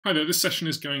Hi there, this session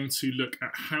is going to look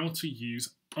at how to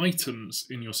use items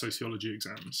in your sociology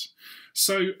exams.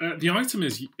 So the item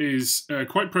is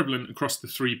quite prevalent across the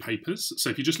three papers. So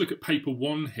if you just look at paper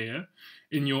 1 here,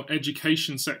 in your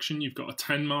education section you've got a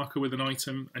 10 marker with an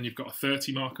item and you've got a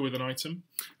 30 marker with an item,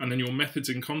 and then your methods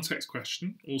in context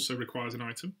question also requires an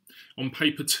item. On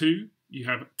paper 2 you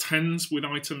have 10s with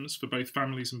items for both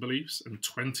families and beliefs and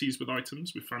 20s with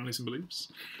items with families and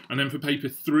beliefs. And then for paper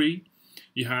 3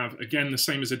 you have, again, the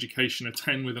same as education, a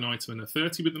 10 with an item and a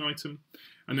 30 with an item.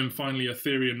 And then finally, a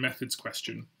theory and methods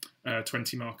question,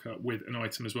 20 marker with an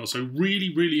item as well. So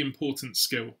really, really important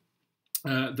skill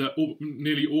that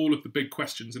nearly all of the big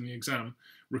questions in the exam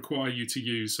require you to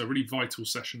use. So really vital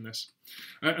session this.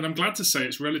 And I'm glad to say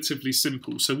it's relatively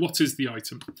simple. So what is the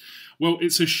item? Well,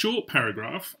 it's a short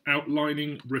paragraph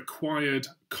outlining required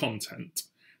content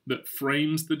that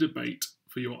frames the debate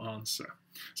for your answer.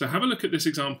 So have a look at this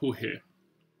example here.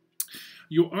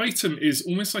 Your item is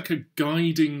almost like a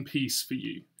guiding piece for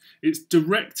you. It's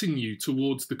directing you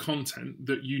towards the content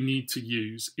that you need to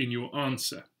use in your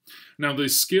answer. Now, the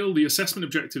skill, the assessment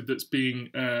objective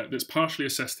that's partially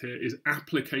assessed here is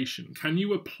application. Can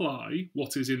you apply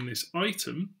what is in this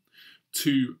item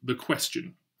to the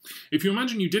question? If you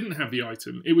imagine you didn't have the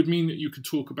item, it would mean that you could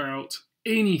talk about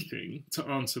anything to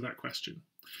answer that question.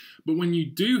 But when you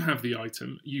do have the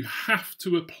item, you have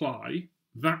to apply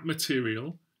that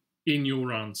material in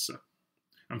your answer.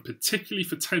 And particularly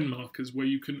for 10 markers where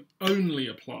you can only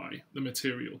apply the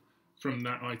material from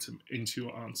that item into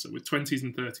your answer. With 20s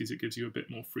and 30s, it gives you a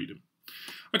bit more freedom.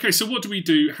 Okay, so what do we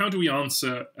do? How do we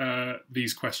answer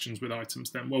these questions with items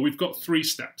then? Well, we've got 3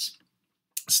 steps.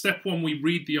 Step 1, we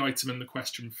read the item and the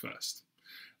question first.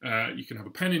 You can have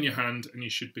a pen in your hand and you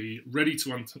should be ready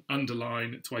to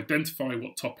underline, to identify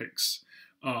what topics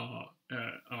are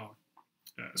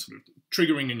sort of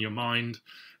triggering in your mind.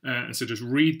 And so just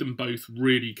read them both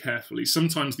really carefully.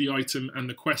 Sometimes the item and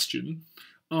the question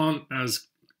aren't as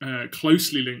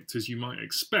closely linked as you might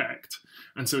expect.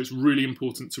 And so it's really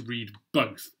important to read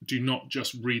both. Do not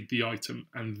just read the item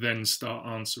and then start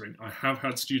answering. I have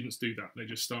had students do that. They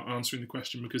just start answering the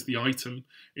question because the item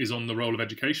is on the role of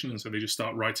education, and so they just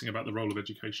start writing about the role of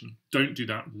education. Don't do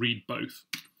that. Read both.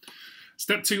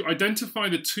 Step 2, identify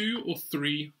the 2 or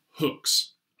 3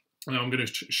 hooks. Now I'm going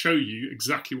to show you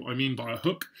exactly what I mean by a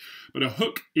hook, but a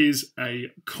hook is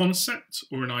a concept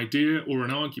or an idea or an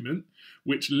argument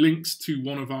which links to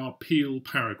one of our Peel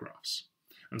paragraphs.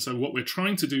 And so what we're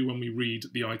trying to do when we read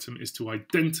the item is to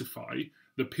identify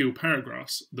the Peel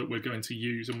paragraphs that we're going to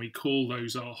use, and we call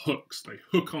those our hooks. They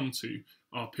hook onto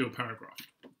our Peel paragraph.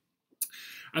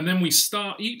 And then we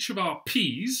start each of our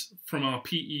P's from our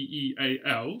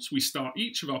PEEALs, we start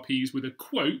each of our P's with a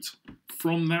quote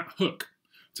from that hook,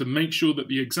 to make sure that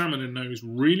the examiner knows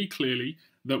really clearly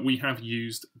that we have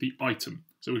used the item.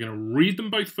 So we're going to read them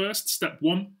both first, step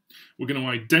 1. We're going to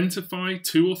identify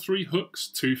 2 or 3 hooks,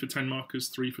 2 for 10 markers,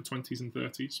 3 for 20s and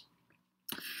 30s.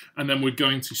 And then we're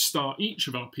going to start each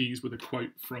of our P's with a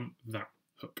quote from that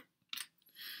hook.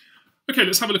 Okay,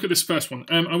 let's have a look at this first one.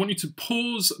 I want you to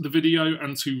pause the video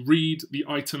and to read the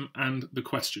item and the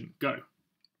question. Go.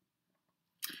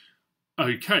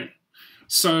 Okay.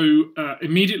 So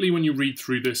immediately when you read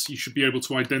through this, you should be able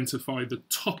to identify the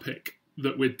topic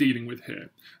that we're dealing with here.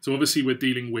 So obviously we're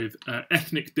dealing with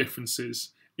ethnic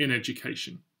differences in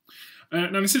education.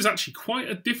 Now this is actually quite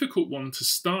a difficult one to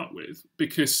start with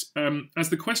because, as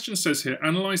the question says here,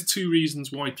 analyse 2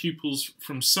 reasons why pupils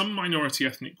from some minority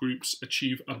ethnic groups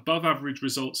achieve above average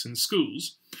results in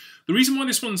schools. The reason why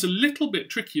this one's a little bit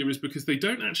trickier is because they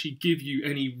don't actually give you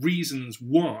any reasons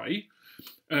why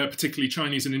particularly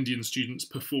Chinese and Indian students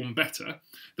perform better.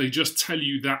 They just tell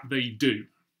you that they do.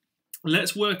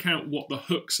 Let's work out what the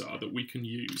hooks are that we can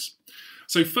use.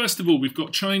 So first of all, we've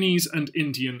got Chinese and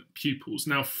Indian pupils.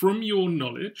 Now, from your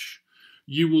knowledge,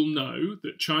 you will know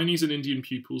that Chinese and Indian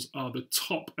pupils are the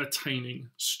top attaining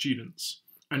students.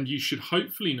 And you should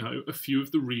hopefully know a few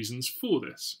of the reasons for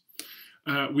this.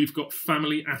 We've got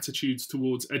family attitudes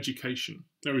towards education.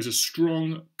 There is a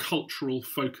strong cultural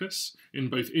focus in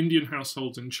both Indian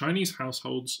households and Chinese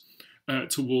households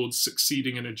towards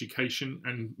succeeding in education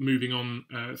and moving on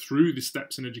through the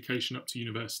steps in education up to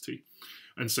university.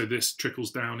 And so this trickles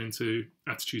down into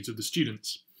attitudes of the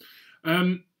students.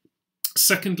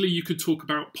 Secondly, you could talk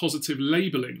about positive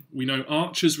labelling. We know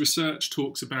Archer's research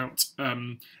talks about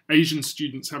Asian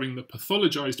students having the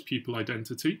pathologized pupil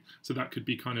identity, so that could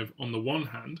be kind of on the one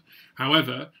hand.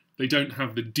 However, they don't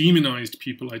have the demonized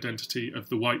pupil identity of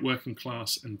the white working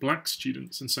class and black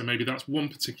students, and so maybe that's one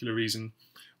particular reason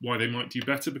why they might do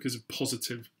better, because of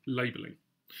positive labelling.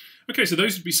 Okay, so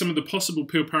those would be some of the possible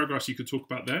pure paragraphs you could talk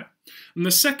about there. And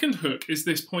the second hook is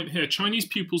this point here: Chinese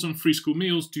pupils on free school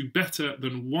meals do better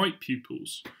than white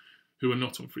pupils who are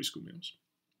not on free school meals.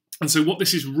 And so what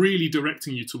this is really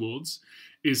directing you towards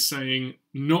is saying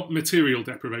not material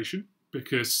deprivation,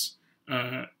 because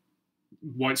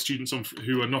white students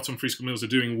who are not on free school meals are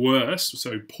doing worse.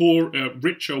 So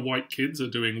richer white kids are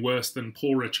doing worse than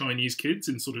poorer Chinese kids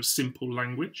in sort of simple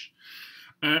language.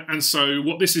 And so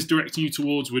what this is directing you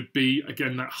towards would be,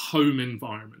 again, that home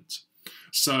environment.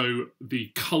 So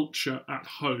the culture at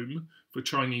home for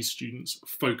Chinese students,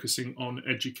 focusing on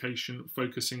education,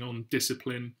 focusing on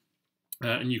discipline.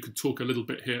 And you could talk a little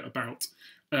bit here about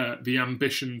the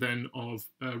ambition then of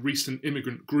recent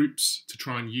immigrant groups to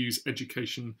try and use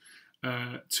education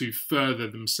to further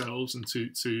themselves and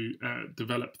to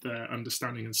develop their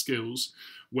understanding and skills,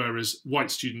 whereas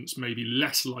white students may be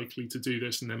less likely to do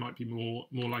this, and they might be more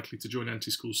likely to join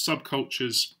anti-school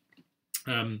subcultures,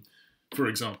 for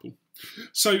example.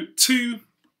 So 2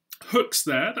 hooks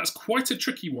there. That's quite a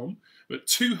tricky one, but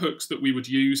 2 hooks that we would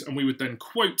use, and we would then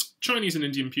quote Chinese and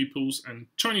Indian pupils, and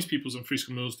Chinese pupils on free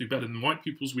school meals do better than white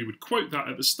pupils. We would quote that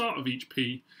at the start of each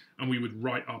P, and we would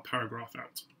write our paragraph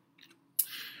out.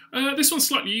 This one's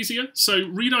slightly easier. So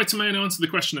read item A and answer the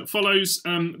question that follows.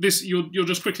 You'll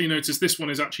just quickly notice this one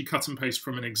is actually cut and paste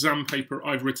from an exam paper.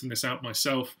 I've written this out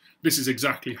myself. This is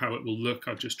exactly how it will look.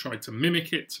 I've just tried to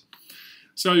mimic it.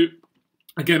 So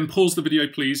again, pause the video,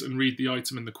 please, and read the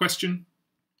item and the question.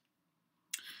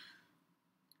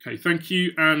 Okay, thank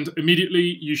you. And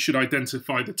immediately you should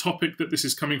identify the topic that this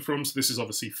is coming from. So this is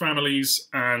obviously families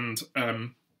and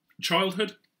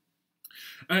childhood.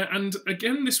 And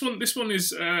again, this one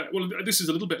is, well, this is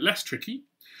a little bit less tricky,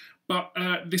 but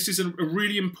this is a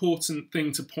really important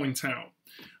thing to point out.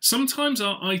 Sometimes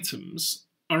our items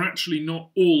are actually not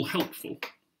all helpful.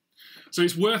 So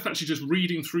it's worth actually just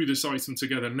reading through this item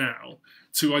together now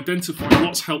to identify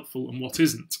what's helpful and what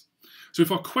isn't. So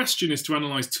if our question is to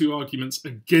analyse 2 arguments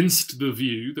against the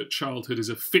view that childhood is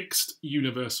a fixed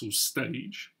universal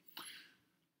stage,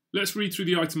 let's read through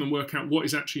the item and work out what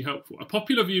is actually helpful. A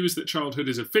popular view is that childhood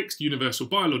is a fixed universal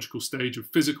biological stage of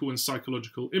physical and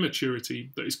psychological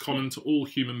immaturity that is common to all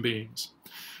human beings.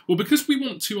 Well, because we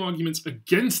want 2 arguments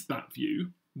against that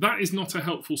view, that is not a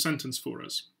helpful sentence for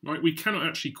us, right? We cannot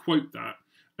actually quote that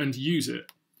and use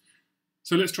it.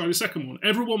 So let's try the second one.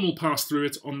 Everyone will pass through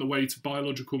it on the way to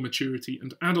biological maturity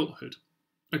and adulthood.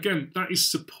 Again, that is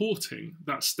supporting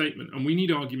that statement, and we need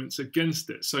arguments against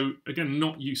it. So again,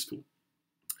 not useful.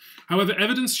 However,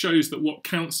 evidence shows that what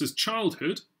counts as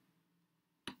childhood,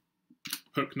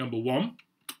 hook number 1,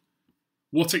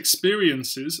 what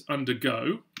experiences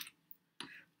undergo,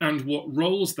 and what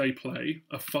roles they play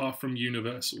are far from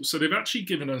universal. So they've actually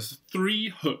given us 3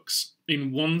 hooks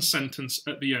in one sentence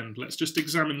at the end. Let's just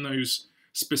examine those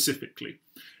specifically.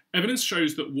 Evidence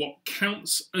shows that what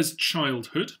counts as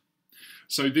childhood,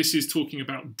 so this is talking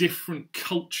about different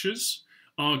cultures,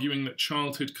 arguing that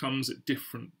childhood comes at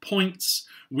different points.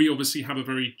 We obviously have a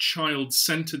very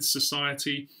child-centred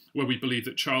society where we believe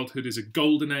that childhood is a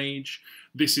golden age.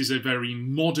 This is a very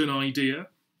modern idea.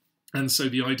 And so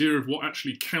the idea of what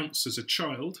actually counts as a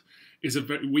child is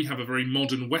we have a very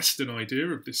modern Western idea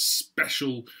of this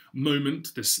special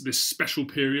moment, this special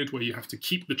period where you have to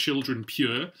keep the children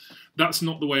pure. That's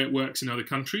not the way it works in other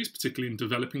countries, particularly in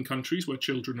developing countries where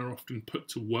children are often put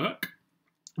to work.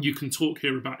 You can talk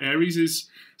here about Aries'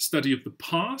 study of the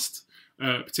past,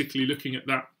 particularly looking at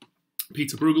that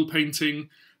Peter Bruegel painting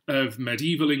of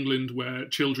medieval England where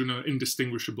children are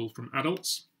indistinguishable from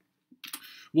adults.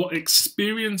 What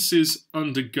experiences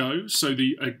undergo, so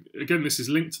again, this is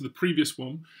linked to the previous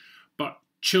one, but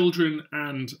children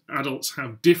and adults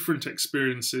have different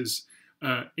experiences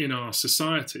in our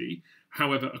society.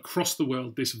 However, across the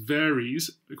world, this varies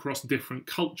across different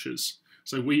cultures.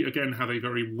 So we, again, have a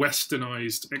very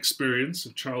westernized experience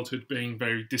of childhood being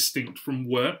very distinct from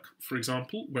work, for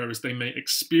example, whereas they may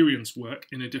experience work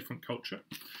in a different culture.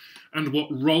 And what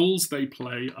roles they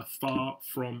play are far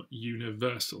from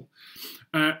universal.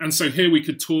 And so here we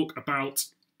could talk about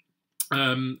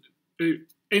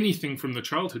anything from the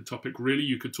childhood topic, really.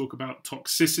 You could talk about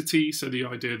toxicity, so the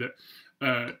idea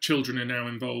that children are now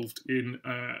involved in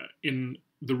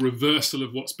the reversal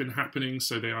of what's been happening,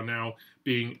 so they are now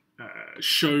being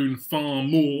shown far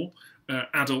more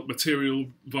adult material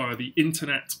via the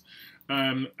internet.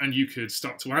 And you could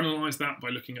start to analyse that by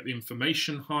looking at the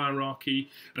information hierarchy.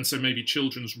 And so maybe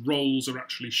children's roles are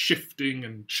actually shifting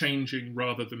and changing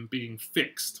rather than being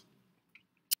fixed.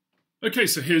 Okay,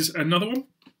 so here's another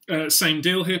one. Same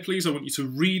deal here, please. I want you to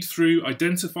read through,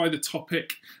 identify the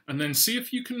topic, and then see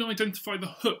if you can identify the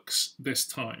hooks this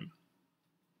time.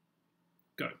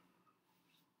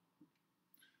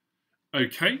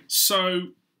 Okay, so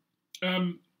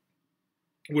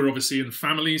we're obviously in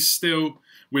families still.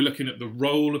 We're looking at the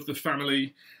role of the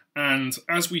family. And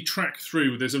as we track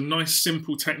through, there's a nice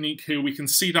simple technique here. We can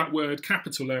see that word,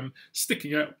 capital M,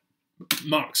 sticking out,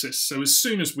 Marxist. So as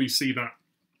soon as we see that,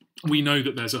 we know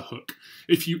that there's a hook.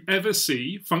 If you ever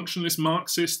see functionalist,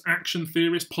 Marxist, action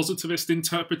theorist, positivist,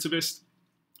 interpretivist,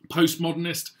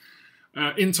 postmodernist,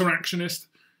 interactionist,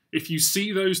 if you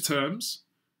see those terms,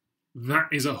 that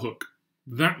is a hook.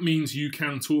 That means you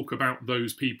can talk about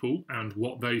those people and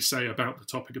what they say about the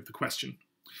topic of the question.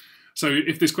 So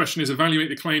if this question is evaluate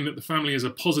the claim that the family is a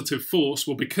positive force,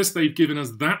 well, because they've given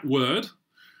us that word,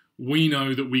 we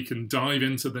know that we can dive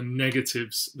into the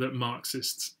negatives that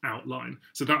Marxists outline.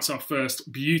 So that's our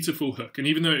first beautiful hook. And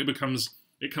even though it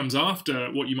comes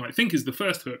after what you might think is the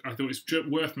first hook, I thought it's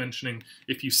worth mentioning.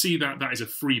 If you see that, that is a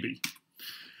freebie.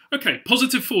 Okay,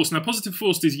 positive force. Now, positive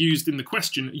force is used in the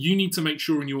question. You need to make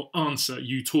sure in your answer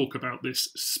you talk about this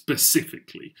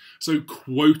specifically. So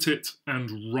quote it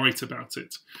and write about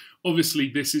it. Obviously,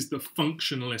 this is the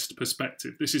functionalist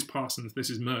perspective. This is Parsons, this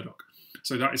is Murdoch.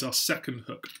 So that is our second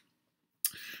hook.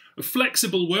 A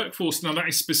flexible workforce. Now, that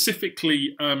is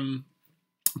specifically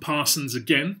Parsons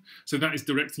again. So that is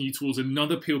directing you towards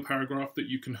another Peel paragraph that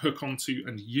you can hook onto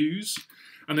and use.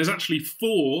 And there's actually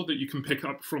 4 that you can pick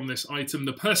up from this item.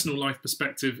 The personal life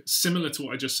perspective, similar to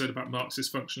what I just said about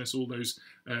Marxist, functionalists, all those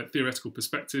theoretical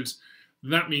perspectives.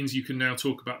 That means you can now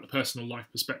talk about the personal life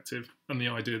perspective and the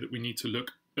idea that we need to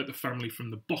look at the family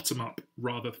from the bottom up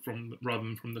rather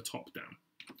than from the top down.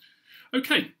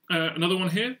 Okay, another one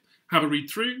here. Have a read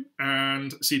through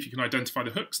and see if you can identify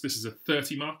the hooks. This is a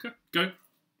 30 marker. Go.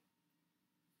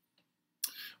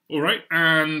 All right,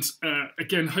 and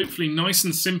again, hopefully nice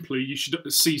and simply, you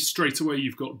should see straight away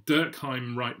you've got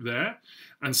Durkheim right there.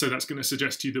 And so that's going to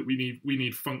suggest to you that we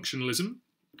need functionalism.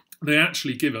 They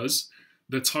actually give us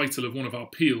the title of one of our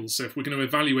peels. So if we're going to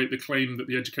evaluate the claim that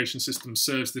the education system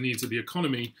serves the needs of the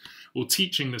economy, or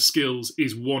teaching the skills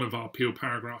is one of our peel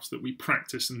paragraphs that we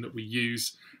practice and that we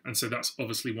use. And so that's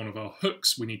obviously one of our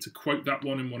hooks. We need to quote that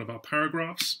one in one of our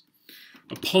paragraphs.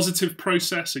 A positive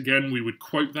process, again, we would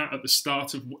quote that at the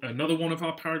start of another one of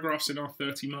our paragraphs in our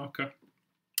 30 marker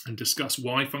and discuss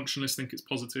why functionalists think it's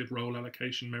positive, role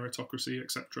allocation, meritocracy,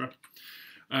 etc.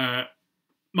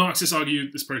 Marxists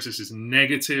argue this process is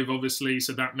negative, obviously,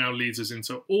 so that now leads us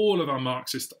into all of our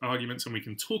Marxist arguments, and we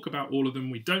can talk about all of them.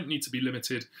 We don't need to be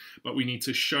limited, but we need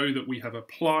to show that we have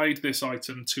applied this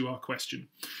item to our question.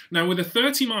 Now, with a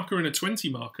 30 marker and a 20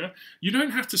 marker, you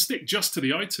don't have to stick just to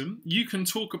the item. You can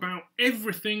talk about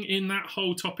everything in that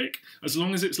whole topic, as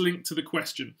long as it's linked to the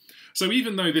question. So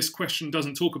even though this question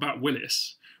doesn't talk about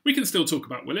Willis, we can still talk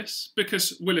about Willis,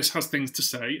 because Willis has things to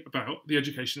say about the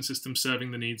education system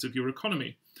serving the needs of your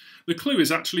economy. The clue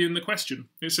is actually in the question.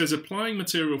 It says applying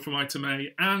material from item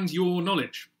A and your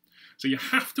knowledge. So you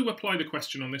have to apply the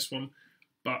question on this one,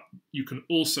 but you can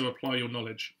also apply your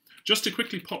knowledge. Just to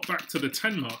quickly pop back to the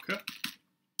 10 marker,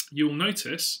 you'll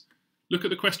notice, look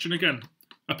at the question again.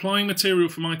 Applying material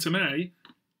from item A,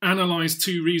 analyse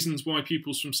 2 reasons why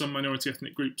pupils from some minority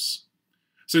ethnic groups.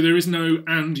 So there is no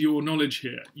and your knowledge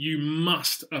here. You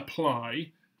must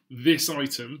apply this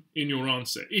item in your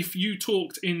answer. If you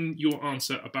talked in your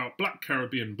answer about Black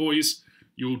Caribbean boys,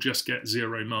 you'll just get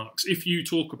 0 marks. If you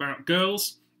talk about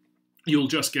girls, you'll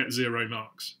just get 0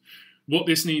 marks. What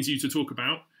this needs you to talk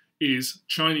about is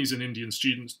Chinese and Indian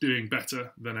students doing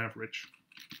better than average.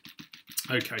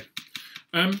 Okay,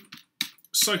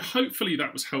 so hopefully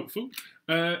that was helpful.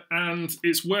 And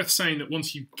it's worth saying that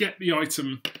once you get the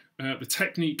item, the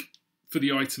technique for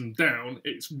the item down,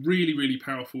 it's really, really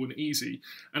powerful and easy.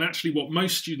 And actually what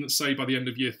most students say by the end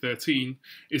of year 13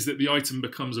 is that the item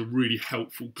becomes a really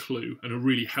helpful clue and a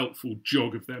really helpful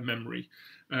jog of their memory.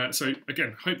 So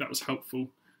again, hope that was helpful.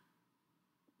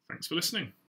 Thanks for listening.